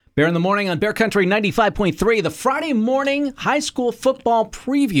Bear in the Morning on Bear Country 95.3, the Friday morning high school football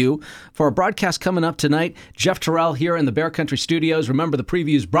preview for a broadcast coming up tonight. Jeff Terrell here in the Bear Country studios. Remember, the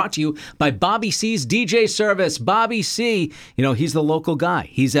preview is brought to you by Bobby C's DJ Service. Bobby C, he's the local guy.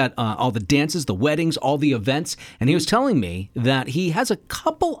 He's at all the dances, the weddings, all the events, and he was telling me that he has a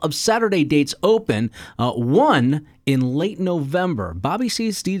couple of Saturday dates open, one in late November. Bobby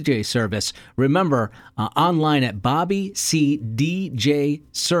C's DJ Service. Remember, online at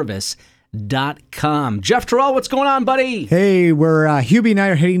BobbyCDJService.com. Jeff Terrell, what's going on, buddy? Hey, Hubie and I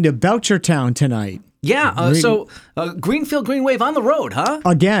are heading to Belchertown tonight. Yeah, so Greenfield Green Wave on the road, huh?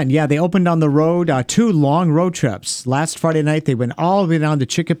 Again, yeah, they opened on the road, 2 long road trips. Last Friday night, they went all the way down to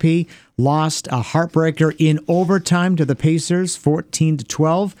Chicopee, lost a heartbreaker in overtime to the Pacers,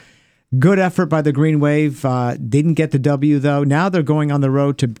 14-12. Good effort by the Green Wave. Didn't get the W, though. Now they're going on the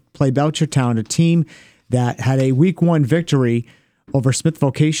road to play Belchertown, a team that had a Week 1 victory over Smith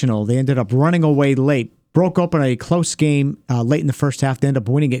Vocational. They ended up running away late. Broke open a close game late in the first half. They ended up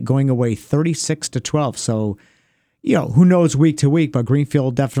winning it, going away 36-12. So, who knows week to week, but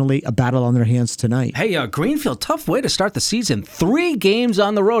Greenfield definitely a battle on their hands tonight. Hey, Greenfield, tough way to start the season. 3 games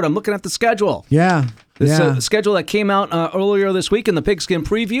on the road. I'm looking at the schedule. Yeah. The schedule that came out earlier this week in the Pigskin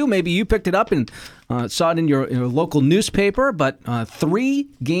Preview. Maybe you picked it up and saw it in your local newspaper, but 3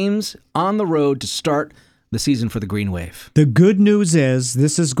 games on the road to start the season for the Green Wave. The good news is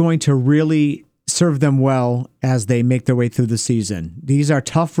this is going to really serve them well as they make their way through the season. These are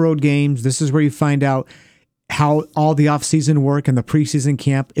tough road games. This is where you find out how all the off-season work and the preseason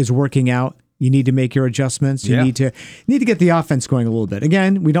camp is working out. You need to make your adjustments. You need to get the offense going a little bit.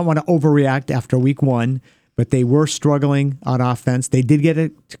 Again, we don't want to overreact after week 1, but they were struggling on offense. They did get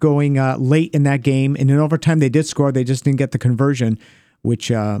it going late in that game, and in overtime they did score. They just didn't get the conversion,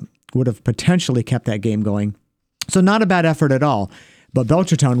 which would have potentially kept that game going. So not a bad effort at all. But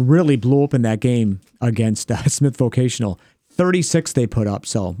Belchertown really blew up in that game against Smith Vocational. 36 they put up,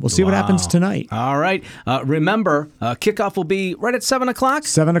 so we'll see what happens tonight. All right. Remember, kickoff will be right at 7 o'clock?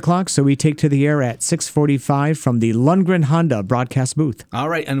 7 o'clock, so we take to the air at 6:45 from the Lundgren Honda broadcast booth. All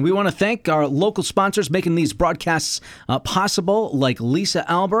right, and we want to thank our local sponsors making these broadcasts possible, like Lisa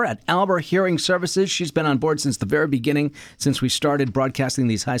Alber at Alber Hearing Services. She's been on board since the very beginning, since we started broadcasting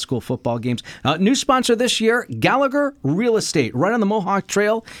these high school football games. New sponsor this year, Gallagher Real Estate, right on the Mohawk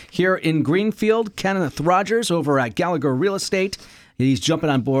Trail here in Greenfield. Kenneth Rogers over at Gallagher Real Estate. He's jumping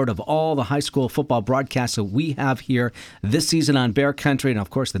on board of all the high school football broadcasts that we have here this season on Bear Country. And,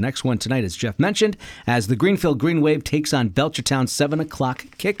 of course, the next one tonight, as Jeff mentioned, as the Greenfield Green Wave takes on Belchertown, 7 o'clock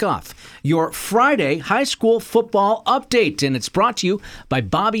kickoff. Your Friday high school football update. And it's brought to you by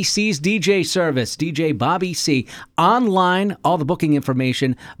Bobby C's DJ Service. DJ Bobby C. Online, all the booking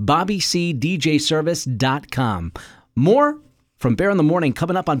information, BobbyCDJService.com. More from Bear in the Morning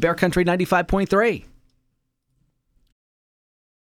coming up on Bear Country 95.3.